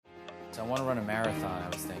So I want to run a marathon, I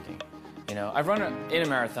was thinking. You know, I've run in a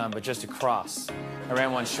marathon, but just across. I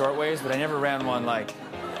ran one short ways, but I never ran one like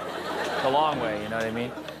the long way, you know what I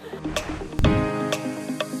mean?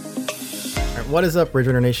 All right, what is up, Ridge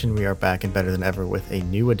Runner Nation? We are back and better than ever with a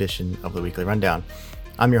new edition of the Weekly Rundown.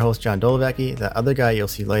 I'm your host, John Dolovacki. The other guy you'll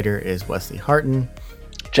see later is Wesley Harton.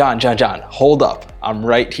 John, hold up. I'm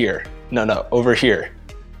right here. No, over here.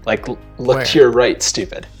 Like, look Where? to your right,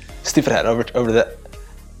 stupid head, over that.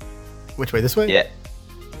 Which way, this way? Yeah,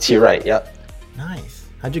 to your right, yep. Nice.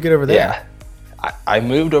 How'd you get over there? Yeah, I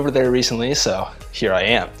moved over there recently, so here I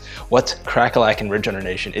am. What's crack-a-lack in Ridge Runner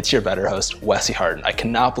Nation? It's your better host, Wesley Harton. I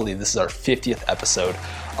cannot believe this is our 50th episode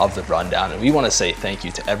of the Rundown, and we want to say thank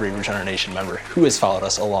you to every Ridge Runner Nation member who has followed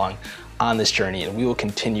us along on this journey, and we will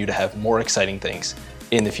continue to have more exciting things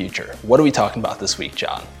in the future. What are we talking about this week,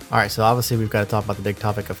 John? All right, so obviously we've got to talk about the big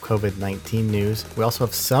topic of COVID-19 news. We also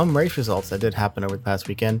have some race results that did happen over the past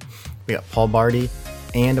weekend. We got Paul Barty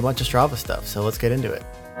and a bunch of Strava stuff, so let's get into it.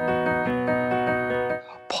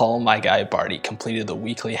 Paul, my guy Barty, completed the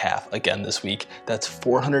weekly half again this week. That's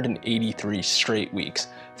 483 straight weeks.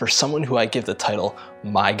 For someone who I give the title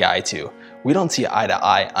my guy to, we don't see eye to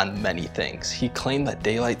eye on many things. He claimed that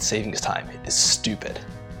daylight savings time is stupid.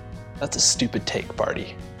 That's a stupid take,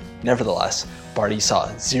 Barty. Nevertheless, Barty saw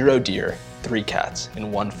 0 deer, 3 cats,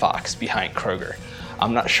 and 1 fox behind Kroger.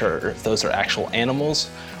 I'm not sure if those are actual animals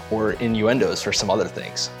or innuendos for some other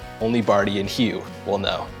things. Only Barty and Hugh will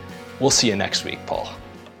know. We'll see you next week, Paul.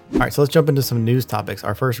 All right, so let's jump into some news topics.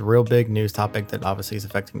 Our first real big news topic that obviously is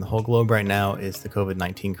affecting the whole globe right now is the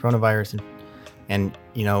COVID-19 coronavirus. And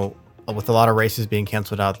you know, with a lot of races being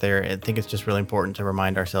canceled out there, I think it's just really important to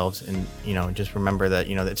remind ourselves and, you know, just remember that,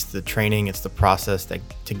 you know, it's the training, it's the process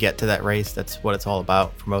to get to that race. That's what it's all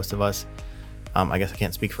about for most of us. I guess I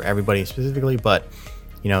can't speak for everybody specifically, but,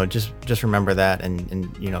 you know, just remember that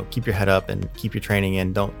and, you know, keep your head up and keep your training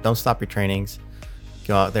in. Don't stop your trainings.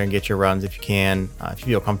 Go out there and get your runs if you can, if you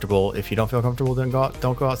feel comfortable. If you don't feel comfortable, then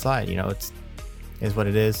don't go outside. You know, it is what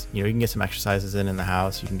it is. You know, you can get some exercises in the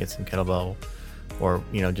house. You can get some kettlebell or,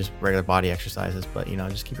 you know, just regular body exercises, but, you know,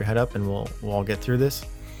 just keep your head up and we'll all get through this.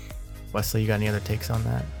 Wesley, you got any other takes on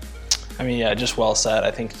that? I mean, yeah, just well said.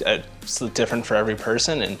 I think it's different for every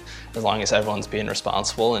person, and as long as everyone's being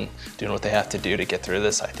responsible and doing what they have to do to get through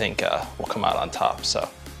this, I think we'll come out on top. So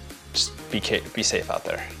just be safe out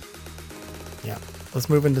there. Yeah. Let's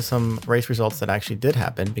move into some race results that actually did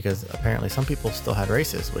happen, because apparently some people still had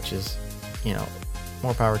races, which is, you know,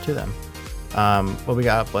 more power to them. What we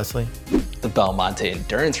got, Wesley? The Monte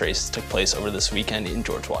endurance races took place over this weekend in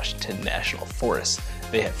George Washington National Forest.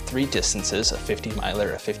 They have 3 distances, a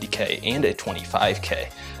 50-miler, a 50K, and a 25K.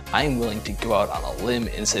 I am willing to go out on a limb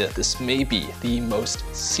and say that this may be the most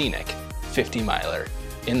scenic 50-miler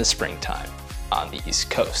in the springtime on the East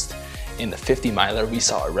Coast. In the 50-miler, we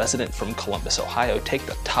saw a resident from Columbus, Ohio take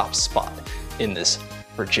the top spot in this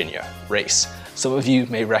Virginia race. Some of you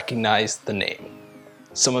may recognize the name.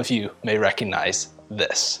 Some of you may recognize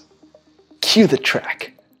this. Cue the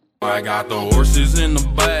track. I got the horses in the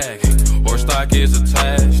bag, horse stock is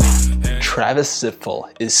attached. Travis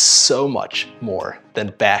Zipfel is so much more than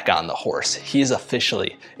back on the horse. He is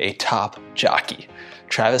officially a top jockey.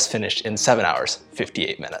 Travis finished in 7 hours,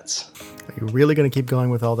 58 minutes. Are you really going to keep going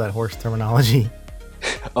with all that horse terminology?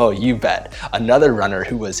 Oh, you bet. Another runner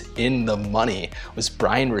who was in the money was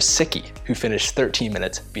Brian Rosicki, who finished 13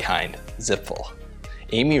 minutes behind Zipfel.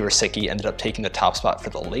 Amy Rosicki ended up taking the top spot for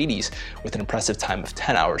the ladies with an impressive time of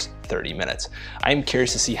 10 hours, 30 minutes. I am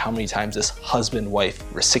curious to see how many times this husband-wife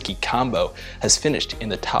Rosicki combo has finished in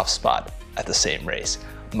the top spot at the same race.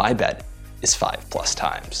 My bet is 5+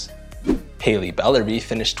 times. Haley Bellerby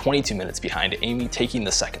finished 22 minutes behind Amy, taking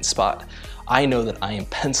the second spot. I know that I am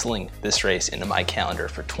penciling this race into my calendar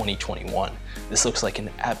for 2021. This looks like an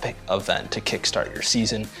epic event to kickstart your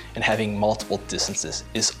season, and having multiple distances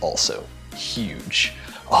is also huge.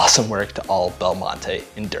 Awesome work to all Monte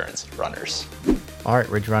endurance runners. All right,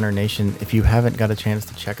 Ridge Runner Nation, if you haven't got a chance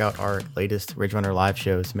to check out our latest Ridge Runner live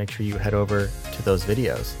shows, make sure you head over to those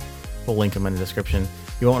videos. We'll link them in the description.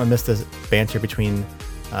 You won't want to miss this banter between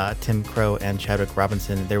Tim Crow and Chadwick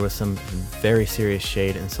Robinson. There was some very serious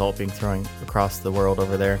shade and salt being thrown across the world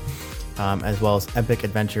over there, as well as epic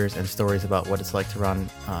adventures and stories about what it's like to run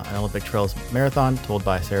an Olympic Trails marathon told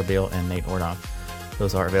by Sarah Beal and Nate Ornoff.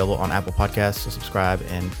 Those are available on Apple Podcasts, so subscribe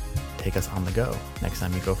and take us on the go next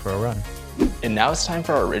time you go for a run. And now it's time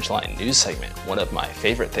for our Ridgeline news segment. One of my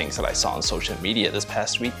favorite things that I saw on social media this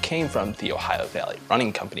past week came from the Ohio Valley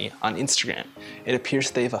Running Company on Instagram. It appears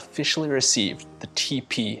they've officially received the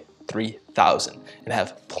TP 3000 and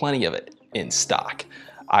have plenty of it in stock.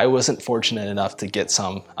 I wasn't fortunate enough to get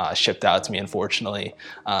some shipped out to me, unfortunately,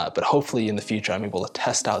 but hopefully in the future I'm able to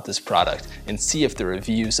test out this product and see if the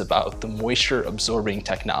reviews about the moisture absorbing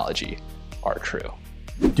technology are true.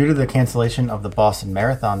 Due to the cancellation of the Boston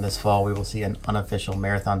Marathon this fall, we will see an unofficial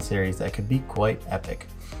marathon series that could be quite epic.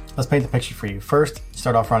 Let's paint the picture for you. First,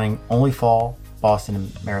 start off running only fall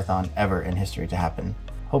Boston Marathon ever in history to happen.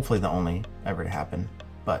 Hopefully the only ever to happen,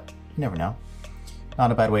 but you never know.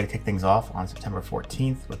 Not a bad way to kick things off on September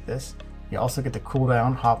 14th with this. You also get to cool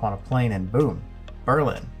down, hop on a plane, and boom,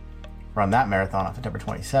 Berlin. Run that marathon on September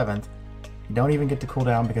 27th. You don't even get to cool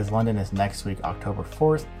down because London is next week, October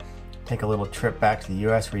 4th. Take a little trip back to the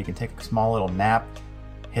US where you can take a small little nap,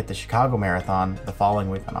 hit the Chicago Marathon the following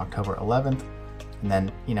week on October 11th. And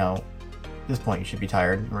then, at this point you should be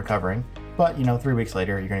tired and recovering. But, 3 weeks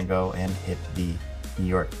later, you're going to go and hit the New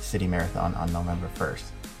York City Marathon on November 1st,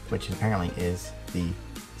 which apparently is the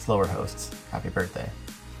slower host's happy birthday.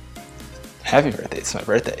 Happy birthday, it's my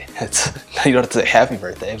birthday. You don't have to say happy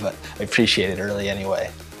birthday, but I appreciate it early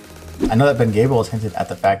anyway. I know that Ben Gable has hinted at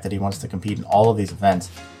the fact that he wants to compete in all of these events.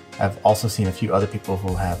 I've also seen a few other people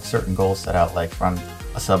who have certain goals set out, like run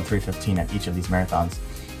a sub 3:15 at each of these marathons.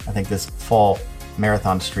 I think this fall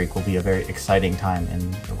marathon streak will be a very exciting time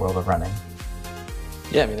in the world of running.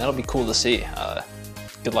 Yeah, that'll be cool to see.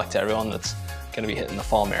 Good luck to everyone that's going to be hitting the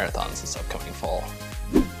fall marathons this upcoming fall.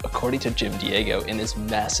 According to Jim Diego, in his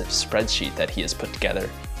massive spreadsheet that he has put together,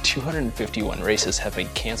 251 races have been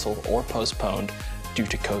canceled or postponed due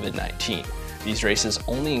to COVID-19. These races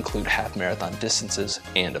only include half marathon distances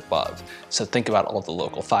and above, so think about all the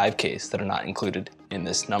local 5Ks that are not included in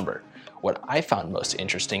this number. What I found most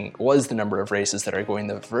interesting was the number of races that are going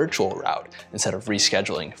the virtual route instead of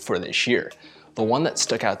rescheduling for this year. The one that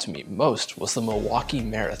stuck out to me most was the Milwaukee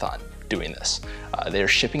Marathon doing this. They're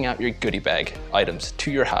shipping out your goodie bag items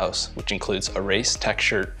to your house, which includes a race tech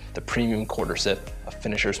shirt, the premium quarter zip, a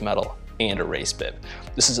finisher's medal, and a race bib.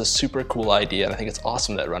 This is a super cool idea, and I think it's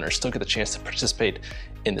awesome that runners still get the chance to participate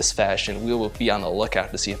in this fashion. We will be on the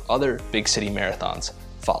lookout to see if other big city marathons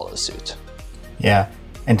follow suit. Yeah,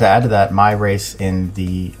 and to add to that, my race in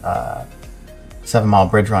the 7-mile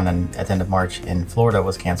bridge run at the end of March in Florida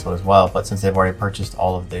was canceled as well, but since they've already purchased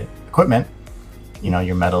all of the equipment,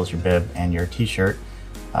 your medals, your bib, and your t-shirt,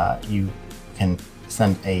 you can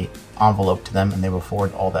send a envelope to them and they will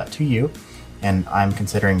forward all that to you. And I'm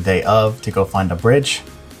considering day of to go find a bridge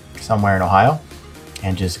somewhere in Ohio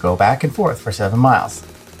and just go back and forth for 7 miles.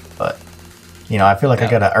 But, I feel like I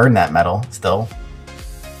gotta earn that medal still.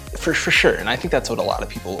 For sure, and I think that's what a lot of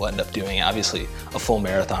people will end up doing. Obviously, a full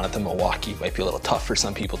marathon at the Milwaukee might be a little tough for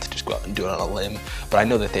some people to just go out and do it on a limb, but I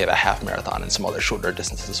know that they have a half marathon and some other shorter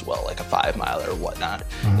distances as well, like a 5 mile or whatnot.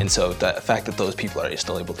 Mm-hmm. And so the fact that those people are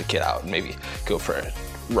still able to get out and maybe go for a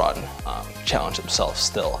run, challenge themselves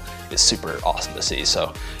still is super awesome to see.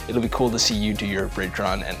 So it'll be cool to see you do your bridge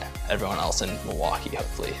run and everyone else in Milwaukee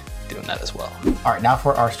hopefully doing that as well. All right, now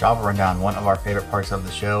for our Strava rundown, one of our favorite parts of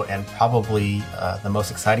the show and probably the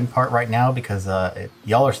most exciting part right now because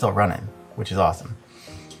y'all are still running, which is awesome.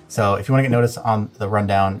 So if you want to get noticed on the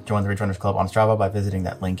rundown, join the Ridge Runners Club on Strava by visiting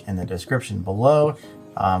that link in the description below.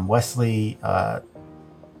 Wesley,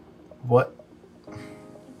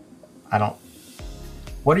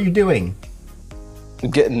 what are you doing? I'm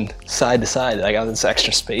getting side to side. I got this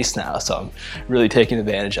extra space now, so I'm really taking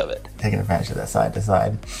advantage of it. Taking advantage of that side to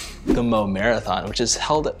side. The Mo Marathon, which is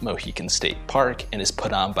held at Mohican State Park and is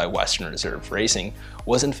put on by Western Reserve Racing,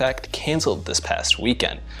 was in fact canceled this past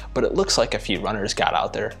weekend, but it looks like a few runners got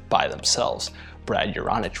out there by themselves. Brad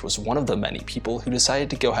Uranich was one of the many people who decided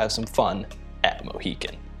to go have some fun at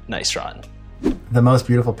Mohican. Nice run. The most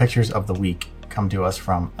beautiful pictures of the week come to us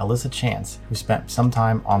from Alyssa Chance, who spent some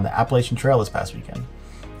time on the Appalachian Trail this past weekend.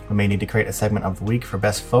 We may need to create a segment of the week for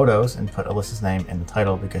best photos and put Alyssa's name in the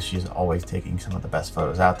title because she's always taking some of the best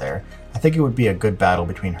photos out there. I think it would be a good battle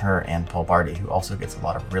between her and Paul Barty, who also gets a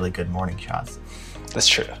lot of really good morning shots. That's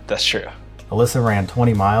true. Alyssa ran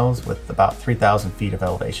 20 miles with about 3,000 feet of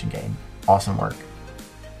elevation gain. Awesome work.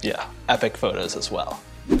 Yeah, epic photos as well.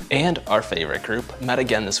 And our favorite group met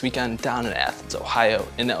again this weekend down in Athens, Ohio,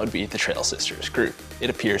 and that would be the Trail Sisters group.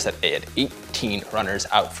 It appears that they had 18 runners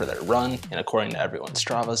out for their run, and according to everyone's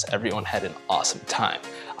Stravas, everyone had an awesome time.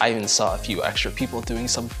 I even saw a few extra people doing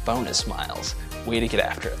some bonus miles. Way to get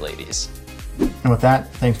after it, ladies. And with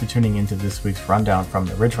that, thanks for tuning into this week's rundown from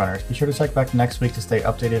the Ridge Runners. Be sure to check back next week to stay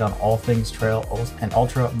updated on all things trail and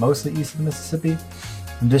ultra, mostly east of the Mississippi.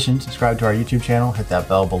 In addition, subscribe to our YouTube channel, hit that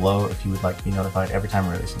bell below if you would like to be notified every time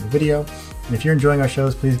we release a new video. And if you're enjoying our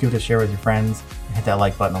shows, please give it a share with your friends and hit that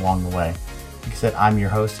like button along the way. Like I said, I'm your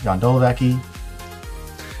host, John Dolovacki.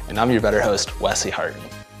 And I'm your better host, Wesley Harden.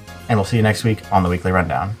 and we'll see you next week on the Weekly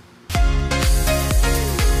Rundown.